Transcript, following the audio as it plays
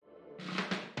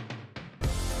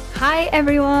Hi,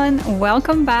 everyone.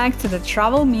 Welcome back to the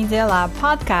Travel Media Lab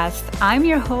podcast. I'm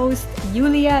your host,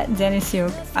 Yulia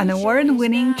Denisyuk, an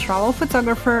award-winning travel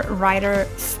photographer, writer,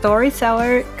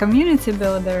 storyteller, community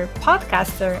builder,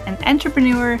 podcaster, and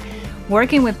entrepreneur,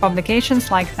 working with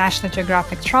publications like National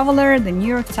Geographic Traveler, The New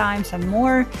York Times, and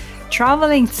more,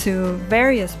 traveling to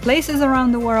various places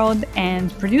around the world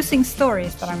and producing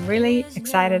stories that I'm really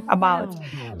excited about.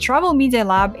 Travel Media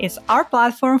Lab is our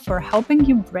platform for helping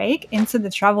you break into the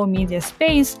travel media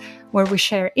space, where we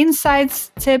share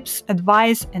insights, tips,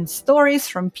 advice, and stories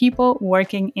from people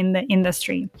working in the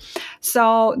industry.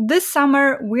 So this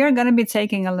summer, we are going to be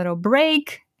taking a little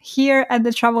break here at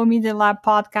the Travel Media Lab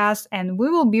podcast, and we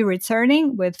will be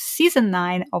returning with season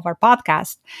 9 of our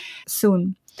podcast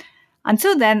soon.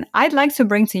 Until then, I'd like to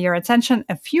bring to your attention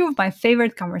a few of my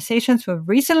favorite conversations we've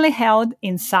recently held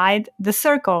inside The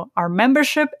Circle, our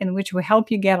membership in which we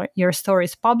help you get your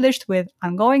stories published with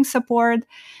ongoing support,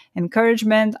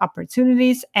 encouragement,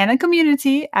 opportunities, and a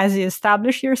community as you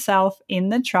establish yourself in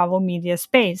the travel media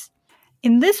space.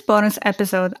 In this bonus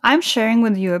episode, I'm sharing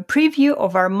with you a preview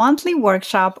of our monthly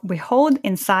workshop we hold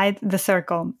inside The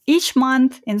Circle. Each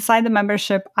month inside the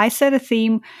membership, I set a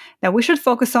theme that we should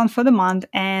focus on for the month,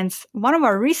 and one of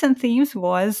our recent themes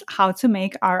was how to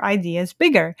make our ideas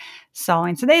bigger. So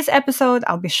in today's episode,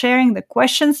 I'll be sharing the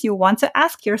questions you want to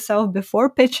ask yourself before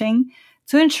pitching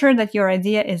to ensure that your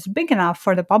idea is big enough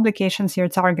for the publications you're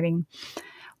targeting.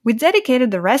 We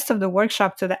dedicated the rest of the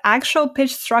workshop to the actual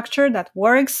pitch structure that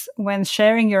works when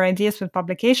sharing your ideas with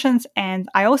publications, and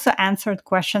I also answered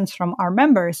questions from our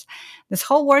members. This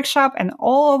whole workshop and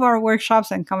all of our workshops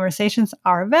and conversations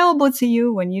are available to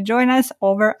you when you join us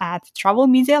over at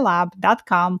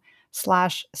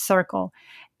travelmedialab.com/circle.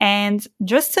 And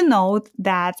just to note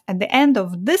that at the end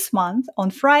of this month, on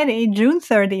Friday, June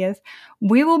 30th,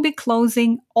 we will be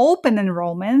closing open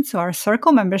enrollment to our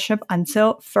Circle membership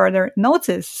until further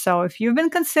notice. So if you've been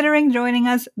considering joining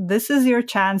us, this is your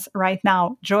chance right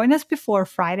now. Join us before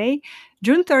Friday,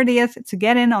 June 30th, to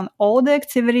get in on all the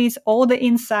activities, all the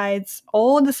insights,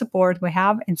 all the support we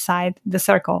have inside the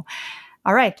Circle.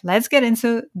 All right, let's get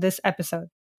into this episode.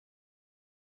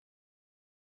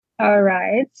 All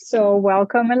right. So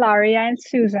welcome, Ilaria and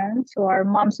Susan, to our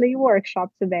monthly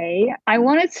workshop today. I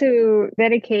wanted to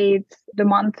dedicate the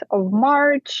month of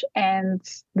March and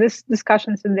this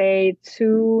discussion today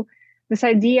to this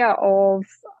idea of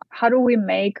how do we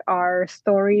make our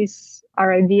stories,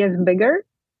 our ideas bigger?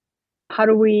 How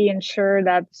do we ensure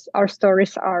that our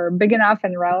stories are big enough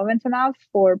and relevant enough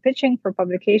for pitching, for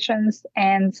publications?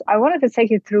 And I wanted to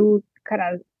take you through kind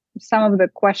of some of the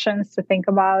questions to think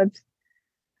about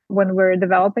when we're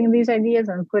developing these ideas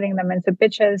and putting them into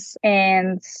pitches.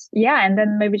 And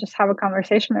then maybe just have a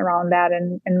conversation around that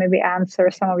and maybe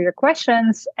answer some of your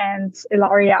questions. And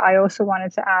Ilaria, I also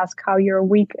wanted to ask how your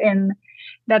week in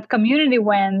that community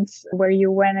went, where you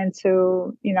went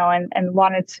into, and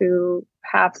wanted to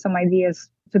have some ideas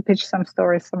to pitch some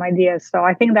stories, some ideas. So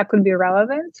I think that could be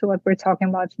relevant to what we're talking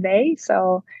about today.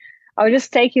 So I'll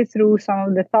just take you through some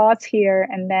of the thoughts here,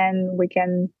 and then we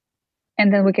can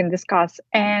discuss.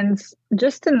 And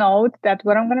just to note that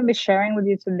what I'm going to be sharing with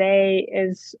you today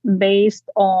is based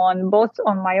on both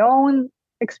on my own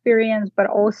experience, but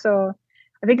also,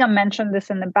 I think I mentioned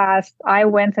this in the past, I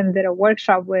went and did a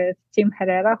workshop with Tim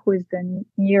Herrera, who is the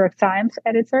New York Times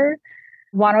editor,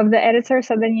 one of the editors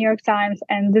at the New York Times.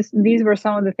 And these were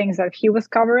some of the things that he was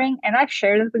covering. And I've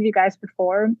shared it with you guys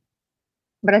before,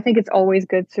 but I think it's always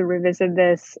good to revisit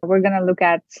this. We're going to look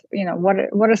at,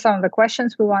 what are some of the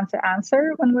questions we want to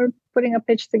answer when we're putting a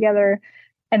pitch together,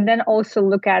 and then also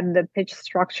look at the pitch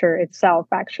structure itself.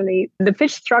 Actually, the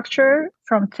pitch structure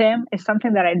from Tim is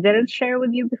something that I didn't share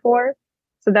with you before,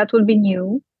 so that would be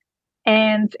new.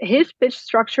 And his pitch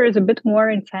structure is a bit more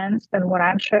intense than what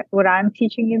I'm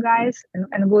teaching you guys,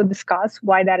 and we'll discuss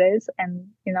why that is, and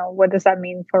what does that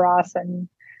mean for us, and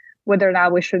whether or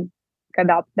not we should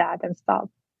adopt that and stuff.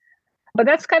 But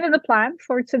that's kind of the plan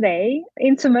for today.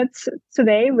 Intimate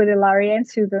today with Ilaria and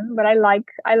Susan. But I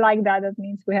like that. That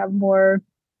means we have more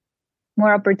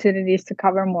opportunities to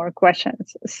cover more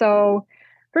questions. So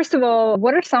first of all,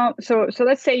 what are some so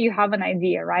let's say you have an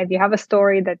idea, right? You have a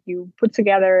story that you put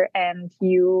together and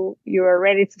you are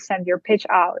ready to send your pitch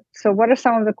out. So what are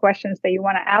some of the questions that you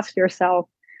want to ask yourself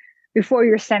before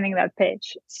you're sending that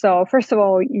pitch? So first of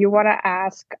all, you want to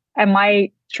ask, am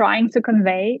I trying to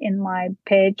convey in my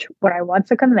pitch what I want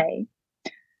to convey?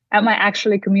 Am I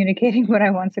actually communicating what I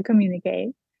want to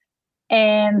communicate?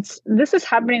 And this is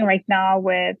happening right now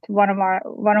with one of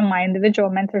my individual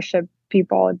mentorship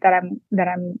people that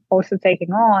I'm also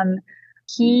taking on.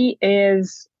 He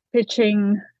is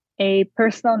pitching a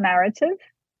personal narrative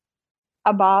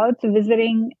about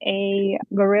visiting a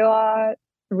gorilla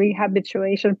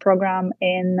rehabilitation program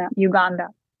in Uganda.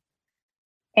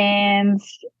 And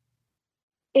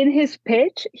in his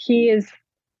pitch, he's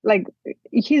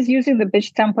using the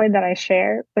pitch template that I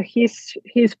share, but he's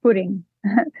putting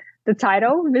the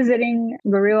title, visiting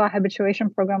gorilla habituation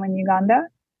program in Uganda.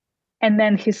 And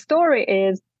then his story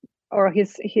is, or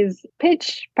his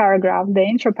pitch paragraph, the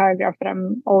intro paragraph that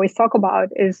I'm always talk about,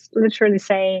 is literally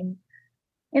saying,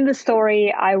 in the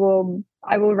story, I will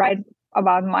write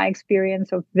about my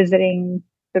experience of visiting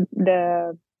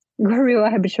the gorilla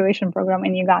habituation program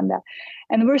in Uganda.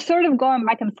 And we're sort of going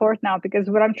back and forth now, because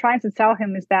what I'm trying to tell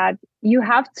him is that you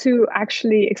have to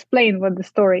actually explain what the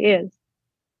story is,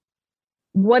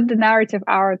 what the narrative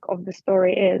arc of the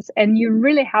story is. And you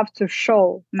really have to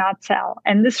show, not tell.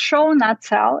 And this show, not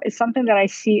tell is something that I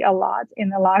see a lot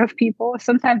in a lot of people.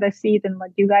 Sometimes I see it in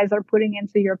what you guys are putting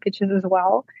into your pitches as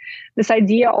well. This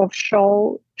idea of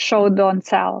show, don't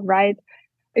tell, right?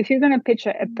 If you're going to pitch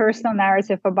a personal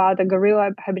narrative about a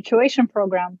gorilla habituation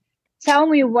program, tell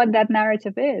me what that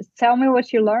narrative is. Tell me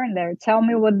what you learned there. Tell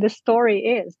me what the story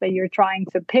is that you're trying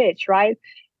to pitch, right?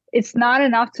 It's not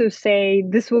enough to say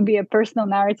this will be a personal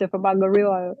narrative about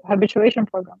gorilla habituation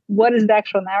program. What is the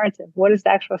actual narrative? What is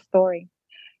the actual story?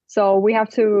 So we have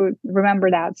to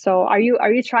remember that. So are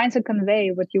you trying to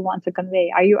convey what you want to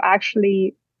convey? Are you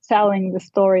actually telling the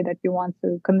story that you want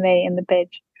to convey in the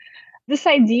pitch? This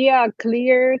idea,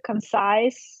 clear,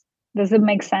 concise, does it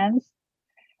make sense?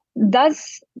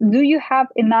 Do you have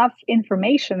enough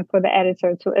information for the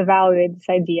editor to evaluate this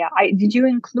idea? Did you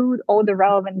include all the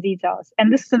relevant details?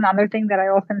 And this is another thing that I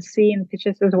often see in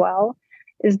pitches as well,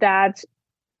 is that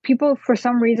people for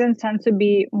some reason tend to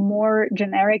be more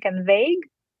generic and vague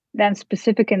than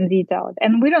specific and detailed.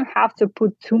 And we don't have to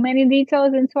put too many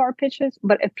details into our pitches,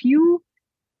 but a few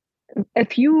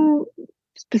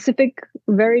specific,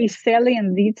 very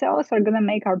salient details are going to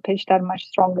make our pitch that much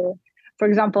stronger. For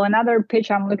example, another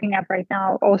pitch I'm looking at right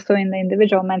now, also in the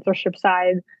individual mentorship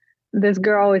side, this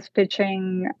girl is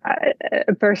pitching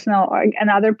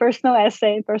another personal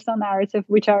essay, personal narrative,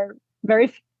 which are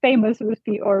very famous with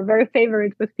people or very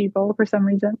favorite with people for some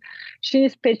reason.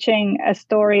 She's pitching a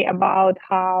story about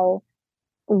how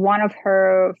one of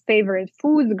her favorite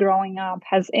foods growing up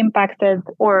has impacted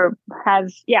her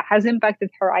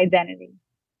identity.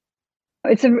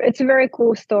 It's a very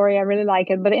cool story. I really like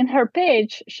it. But in her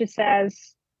pitch, she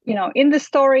says, in the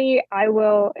story, I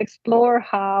will explore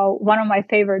how one of my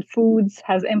favorite foods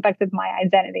has impacted my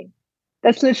identity.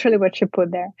 That's literally what she put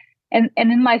there. And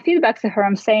in my feedback to her,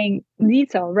 I'm saying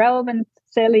detail, relevant,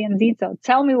 salient detail.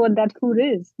 Tell me what that food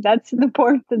is. That's an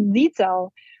important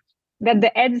detail that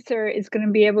the editor is going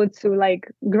to be able to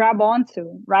grab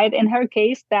onto, right? In her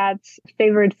case, that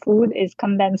favorite food is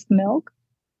condensed milk.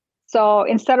 So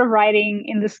instead of writing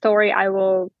in the story, I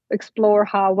will explore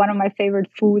how one of my favorite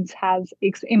foods has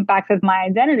impacted my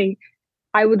identity.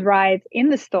 I would write in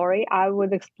the story, I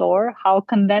would explore how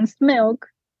condensed milk,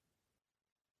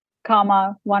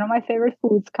 one of my favorite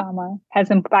foods, has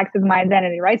impacted my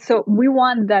identity, right? So we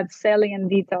want that salient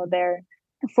detail there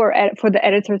for the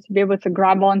editor to be able to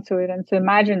grab onto it and to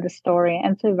imagine the story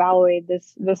and to evaluate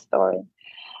this story.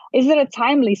 Is it a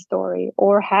timely story,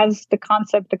 or has the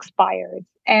concept expired?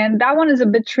 And that one is a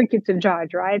bit tricky to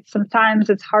judge, right? Sometimes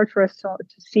it's hard for us to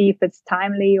see if it's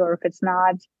timely or if it's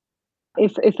not,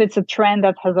 if it's a trend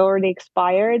that has already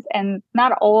expired. And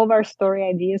not all of our story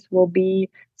ideas will be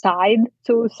tied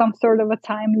to some sort of a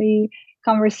timely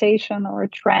conversation or a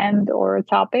trend or a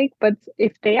topic. But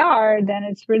if they are, then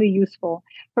it's really useful.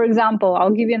 For example,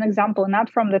 I'll give you an example,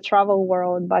 not from the travel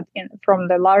world, but from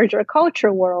the larger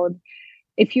culture world.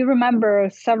 If you remember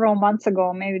several months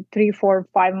ago, maybe 3, 4,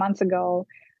 5 months ago,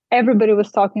 everybody was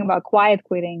talking about quiet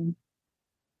quitting,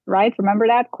 right? Remember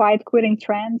that quiet quitting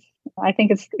trend? I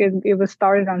think it was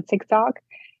started on TikTok.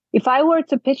 If I were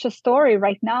to pitch a story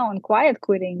right now on quiet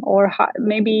quitting, or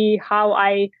how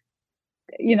I,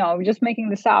 just making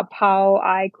this up, how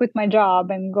I quit my job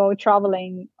and go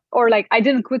traveling, or I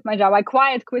didn't quit my job, I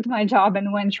quiet quit my job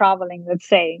and went traveling, let's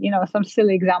say, some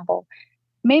silly example.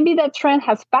 Maybe that trend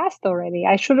has passed already.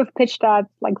 I should have pitched that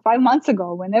 5 months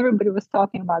ago when everybody was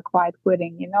talking about quiet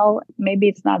quitting. Maybe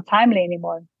it's not timely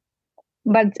anymore.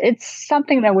 But it's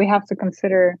something that we have to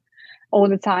consider all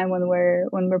the time when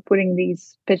we're putting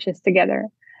these pitches together.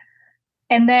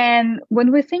 And then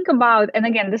when we think about, and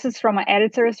again, this is from an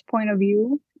editor's point of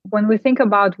view, when we think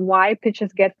about why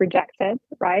pitches get rejected,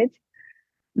 right?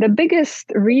 The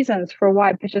biggest reasons for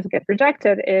why pitches get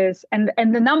rejected is, and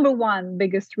the number one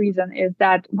biggest reason is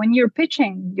that when you're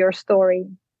pitching your story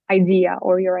idea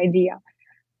or your idea,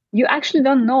 you actually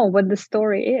don't know what the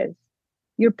story is.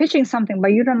 you're pitching something,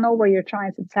 but you don't know what you're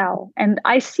trying to tell. And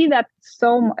I see that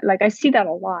I see that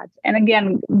a lot. And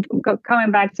again,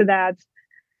 coming back to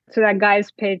that guy's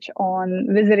pitch on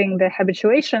visiting the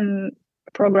habituation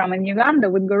program in Uganda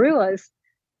with gorillas.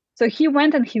 So he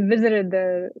went and he visited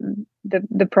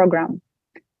the program.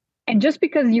 And just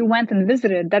because you went and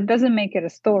visited, that doesn't make it a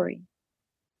story.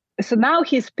 So now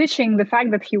he's pitching the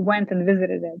fact that he went and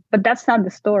visited it, but that's not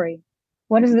the story.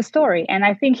 What is the story? And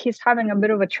I think he's having a bit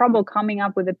of a trouble coming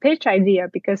up with a pitch idea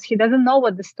because he doesn't know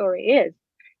what the story is.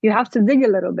 You have to dig a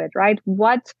little bit, right?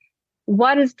 What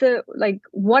is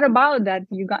what about that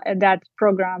you got that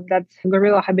program, that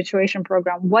gorilla habituation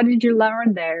program? What did you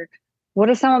learn there? What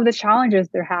are some of the challenges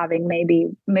they're having?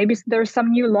 Maybe there's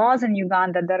some new laws in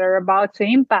Uganda that are about to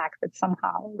impact it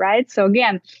somehow, right? So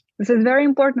again, this is very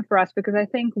important for us because I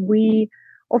think we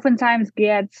oftentimes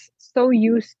get so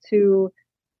used to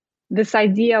this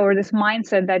idea or this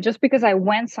mindset that just because I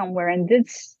went somewhere and did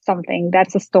something,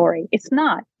 that's a story. It's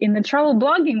not. In the travel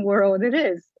blogging world, it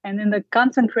is. And in the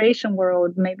content creation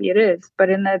world, maybe it is. But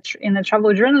in the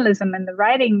travel journalism and the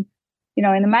writing,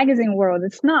 in the magazine world,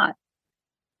 it's not.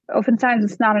 Oftentimes,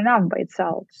 it's not enough by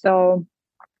itself. So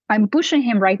I'm pushing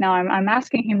him right now. I'm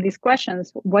asking him these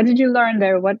questions. What did you learn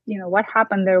there? What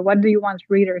happened there? What do you want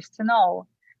readers to know?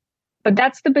 But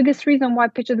that's the biggest reason why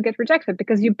pitches get rejected,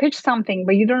 because you pitch something,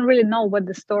 but you don't really know what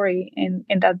the story in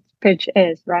that pitch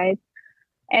is, right?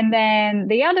 And then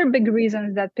the other big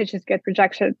reasons that pitches get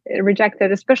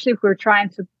rejected, especially if we're trying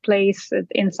to place it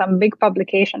in some big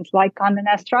publications like Condé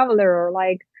Nast Traveler or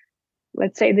like,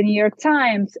 let's say, the New York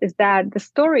Times, is that the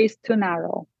story is too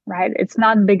narrow, right? It's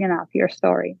not big enough, your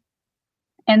story.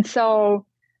 And so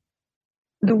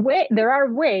there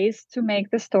are ways to make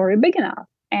the story big enough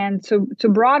and to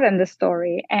broaden the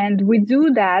story. And we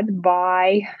do that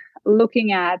by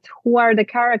looking at who are the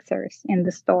characters in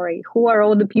the story, who are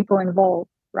all the people involved,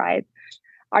 right?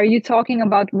 Are you talking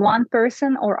about one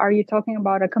person, or are you talking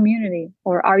about a community,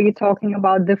 or are you talking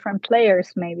about different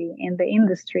players maybe in the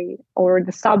industry, or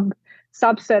the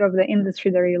subset of the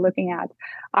industry that you're looking at?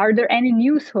 Are there any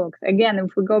news hooks? Again,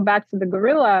 if we go back to the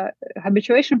gorilla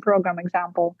habituation program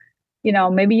example,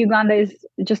 maybe Uganda is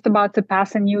just about to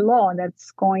pass a new law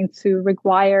that's going to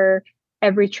require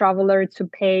every traveler to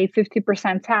pay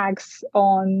 50% tax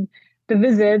on the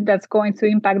visit that's going to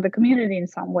impact the community in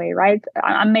some way, right?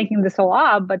 I'm making this all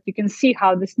up, but you can see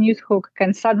how this news hook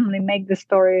can suddenly make the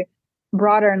story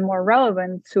broader and more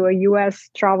relevant to a US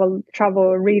travel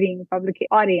reading public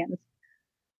audience.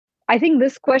 I think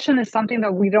this question is something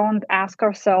that we don't ask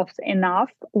ourselves enough,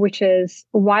 which is,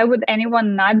 why would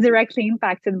anyone not directly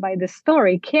impacted by this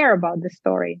story care about this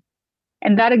story?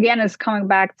 And that, again, is coming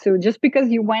back to, just because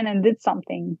you went and did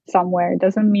something somewhere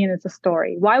doesn't mean it's a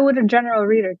story. Why would a general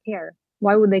reader care?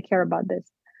 Why would they care about this?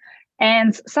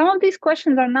 And some of these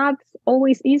questions are not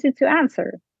always easy to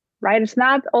answer, right? It's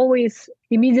not always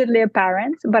immediately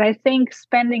apparent, but I think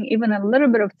spending even a little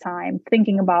bit of time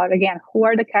thinking about, again, who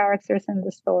are the characters in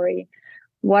the story?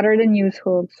 What are the news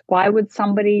hooks? Why would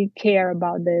somebody care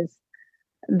about this?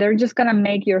 They're just going to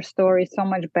make your story so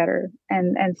much better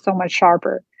and so much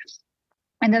sharper.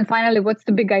 And then finally, what's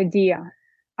the big idea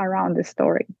around this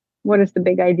story? What is the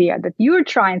big idea that you're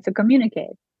trying to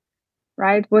communicate,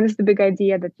 right? What is the big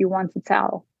idea that you want to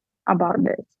tell about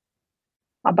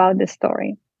this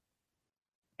story?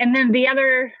 And then the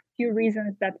other few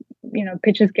reasons that,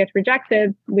 pitches get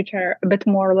rejected, which are a bit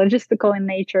more logistical in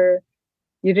nature.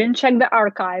 You didn't check the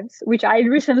archives, which I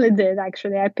recently did,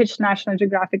 actually. I pitched National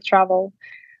Geographic Travel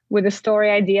with a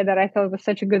story idea that I thought was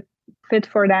such a good fit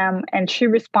for them. And she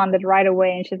responded right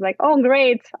away. And she's like, oh,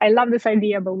 great. I love this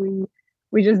idea, but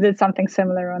we just did something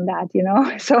similar on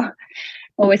that, So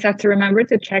always have to remember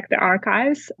to check the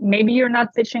archives. Maybe you're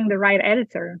not pitching the right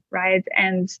editor, right?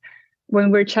 And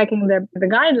when we're checking the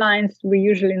guidelines, we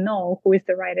usually know who is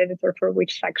the right editor for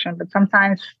which section, but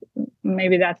sometimes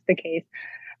maybe that's the case.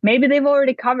 Maybe they've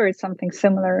already covered something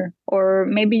similar, or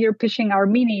maybe you're pitching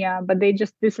Armenia, but they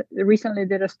just recently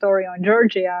did a story on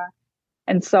Georgia.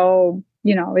 And so,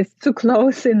 it's too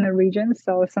close in the region.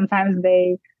 So sometimes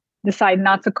they decide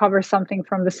not to cover something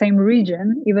from the same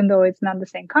region, even though it's not the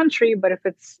same country. But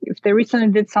if they recently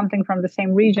did something from the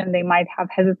same region, they might have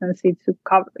hesitancy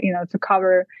to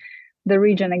cover the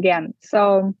region again.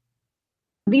 So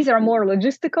these are more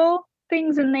logistical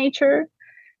things in nature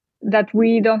that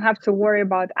we don't have to worry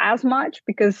about as much,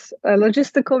 because a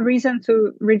logistical reason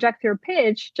to reject your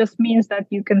pitch just means that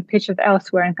you can pitch it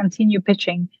elsewhere and continue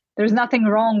pitching. There's nothing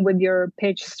wrong with your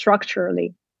pitch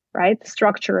structurally, right?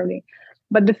 Structurally.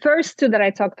 But the first two that I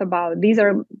talked about, these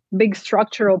are big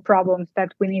structural problems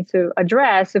that we need to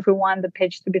address if we want the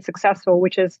pitch to be successful,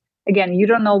 which is again, you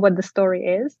don't know what the story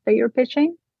is that you're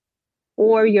pitching,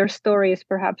 or your story is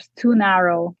perhaps too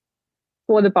narrow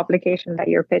for the publication that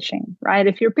you're pitching, right?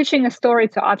 If you're pitching a story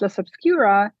to Atlas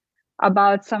Obscura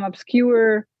about some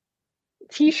obscure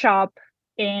tea shop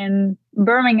in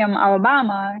Birmingham,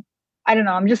 Alabama, I don't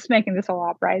know, I'm just making this all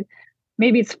up, right?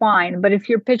 Maybe it's fine. But if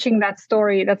you're pitching that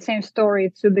story, that same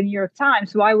story to the New York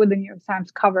Times, why would the New York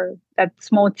Times cover that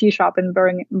small tea shop in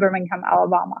Birmingham,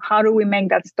 Alabama? How do we make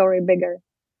that story bigger?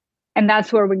 And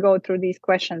that's where we go through these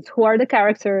questions. Who are the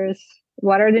characters?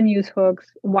 What are the news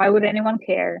hooks? Why would anyone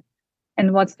care?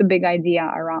 And what's the big idea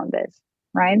around this,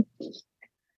 right?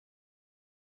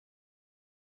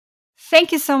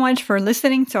 Thank you so much for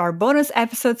listening to our bonus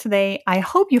episode today. I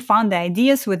hope you found the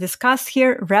ideas we discussed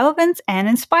here relevant and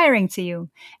inspiring to you.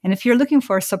 And if you're looking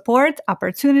for support,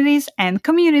 opportunities, and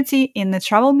community in the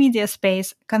travel media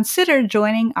space, consider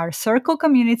joining our Circle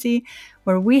community,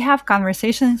 where we have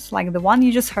conversations like the one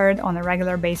you just heard on a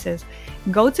regular basis.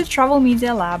 Go to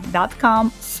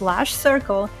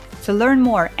travelmedialab.com/circle to learn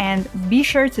more, and be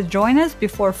sure to join us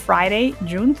before Friday,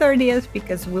 June 30th,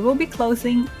 because we will be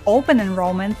closing open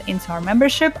enrollment into our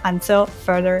membership until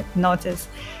further notice.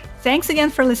 Thanks again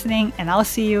for listening, and I'll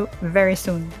see you very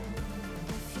soon.